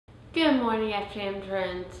Good morning, afternoon,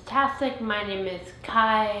 Transtastic. My name is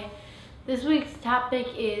Kai. This week's topic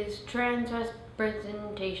is trans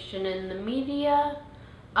representation in the media.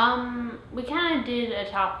 We kind of did a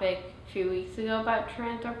topic a few weeks ago about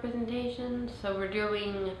trans representation, so we're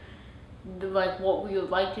doing what we would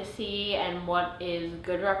like to see and what is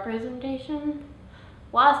good representation.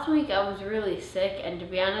 Last week I was really sick, and to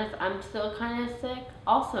be honest, I'm still kind of sick.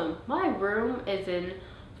 Also, my room is in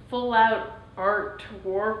full out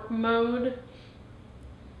artwork mode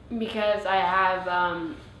because I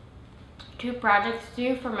have two projects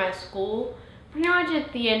due for my school. Pretty much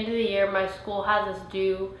at the end of the year, my school has us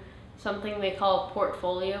do something they call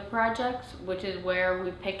portfolio projects, which is where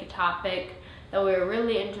we pick a topic that we're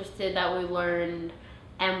really interested, that we learned,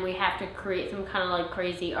 and we have to create some kind of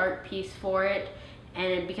crazy art piece for it, and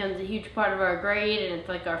it becomes a huge part of our grade, and it's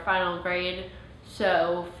like our final grade.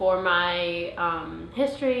 So for my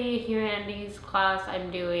history, humanities class,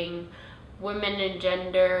 I'm doing women and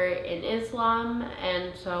gender in Islam,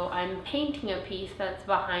 and so I'm painting a piece that's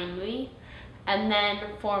behind me. And then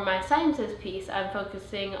for my sciences piece, I'm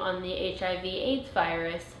focusing on the HIV/AIDS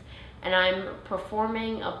virus, and I'm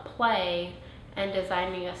performing a play and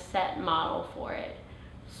designing a set model for it.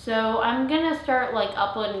 So I'm gonna start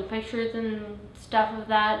uploading pictures and stuff of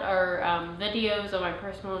that, or videos on my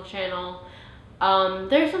personal channel.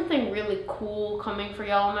 There's something really cool coming for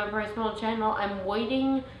y'all on my personal channel. I'm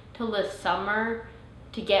waiting till this summer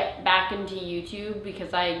to get back into YouTube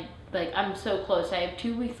because I'm so close. I have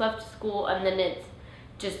 2 weeks left of school, and then it's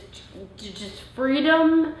just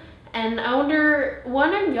freedom. And I wonder, when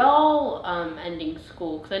are y'all ending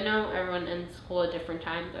school? Because I know everyone ends school at different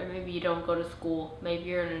times, or maybe you don't go to school. Maybe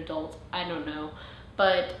you're an adult. I don't know.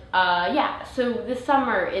 But yeah, so this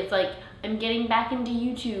summer it's I'm getting back into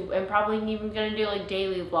YouTube. I'm probably even gonna do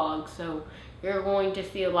daily vlogs, so you're going to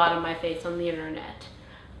see a lot of my face on the internet.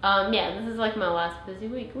 Yeah, this is my last busy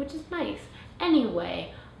week, which is nice.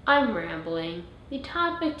 Anyway, I'm rambling. The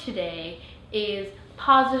topic today is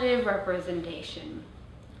positive representation.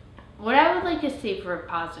 What I would like to see for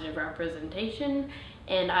positive representation,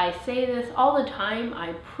 and I say this all the time,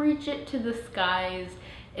 I preach it to the skies,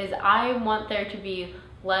 is I want there to be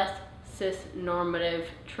less cis-normative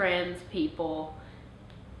trans people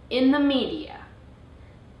in the media.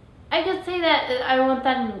 I could say that I want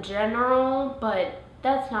that in general, but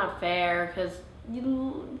that's not fair, because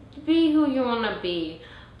you be who you want to be.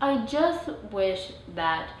 I just wish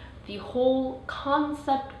that the whole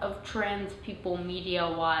concept of trans people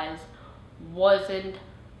media-wise wasn't,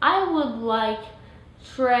 I would like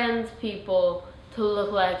trans people to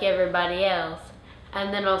look like everybody else,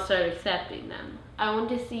 and then I'll start accepting them. I want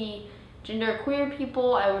to see genderqueer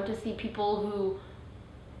people. I want to see people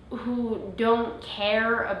who don't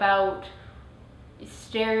care about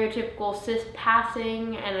stereotypical cis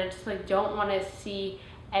passing, and I just don't want to see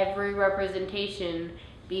every representation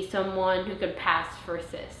be someone who could pass for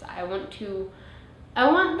cis. I want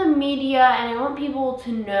the media, and I want people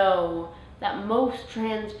to know that most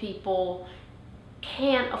trans people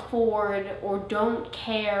can't afford, or don't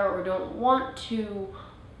care, or don't want to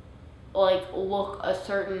look a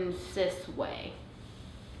certain cis way.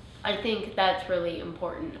 I think that's really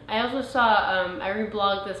important. I also saw, I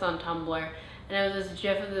reblogged this on Tumblr, and it was this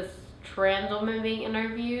gif of this trans woman being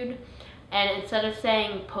interviewed, and instead of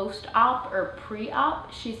saying post-op or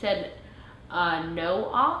pre-op, she said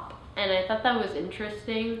no-op, and I thought that was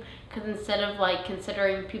interesting, because instead of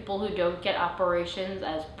considering people who don't get operations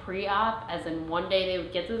as pre-op, as in one day they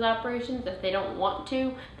would get those operations, if they don't want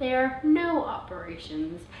to, they are no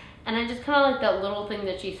operations. And I just kind of like that little thing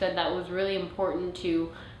that she said that was really important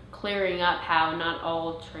to clearing up how not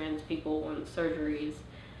all trans people want surgeries.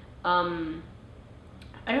 I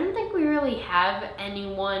don't think we really have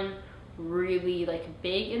anyone really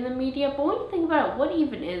big in the media, but when you think about it, what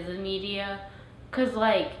even is the media? Because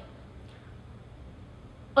I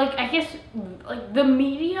guess the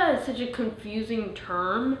media is such a confusing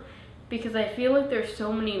term, because I feel there's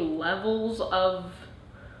so many levels of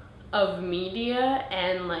media,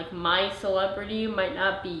 and my celebrity might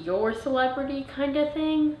not be your celebrity kind of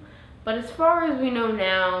thing. But as far as we know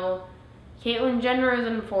now, Caitlyn Jenner is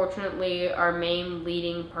unfortunately our main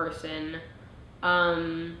leading person.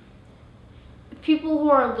 People who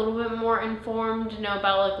are a little bit more informed know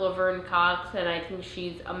about Laverne Cox, and I think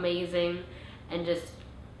she's amazing and just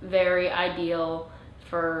very ideal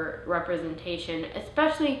for representation,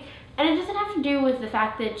 especially, and it doesn't have to do with the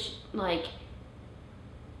fact that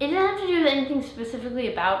it doesn't have to do with anything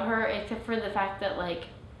specifically about her, except for the fact that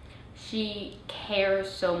she cares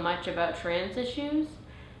so much about trans issues.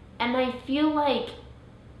 And I feel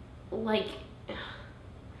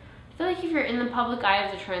feel like if you're in the public eye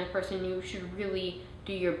as a trans person, you should really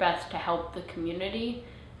do your best to help the community.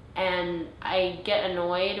 And I get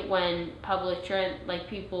annoyed when like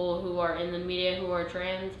people who are in the media who are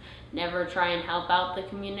trans never try and help out the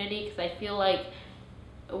community, because I feel like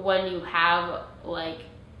when you have like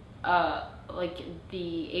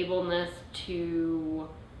the ableness to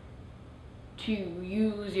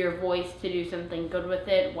use your voice to do something good with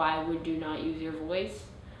it, why would you not use your voice?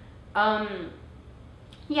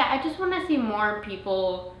 Yeah, I just want to see more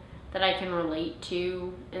people that I can relate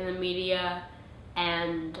to in the media,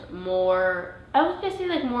 and more, I was gonna say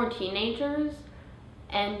like more teenagers,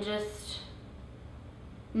 and just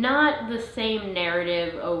not the same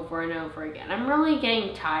narrative over and over again. I'm really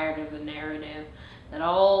getting tired of the narrative that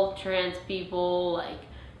all trans people like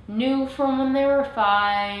knew from when they were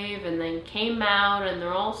 5 and then came out and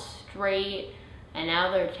they're all straight and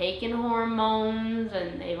now they're taking hormones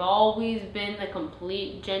and they've always been the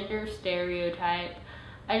complete gender stereotype.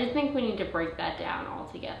 I just think we need to break that down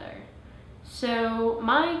altogether. So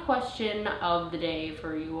my question of the day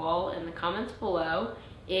for you all in the comments below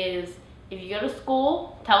is, if you go to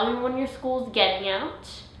school, tell me when your school's getting out,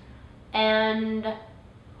 and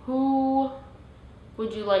who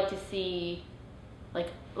would you like to see,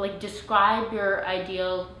 like describe your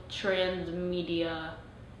ideal trans media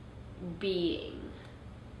being.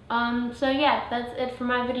 So yeah, that's it for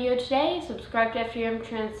my video today. Subscribe to FGM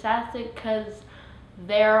Transtastic because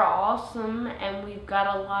they're awesome, and we've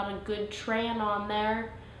got a lot of good tran on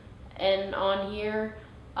there and on here.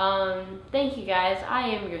 Thank you guys. I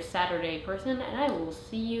am your Saturday person, and I will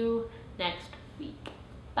see you next week.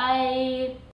 Bye.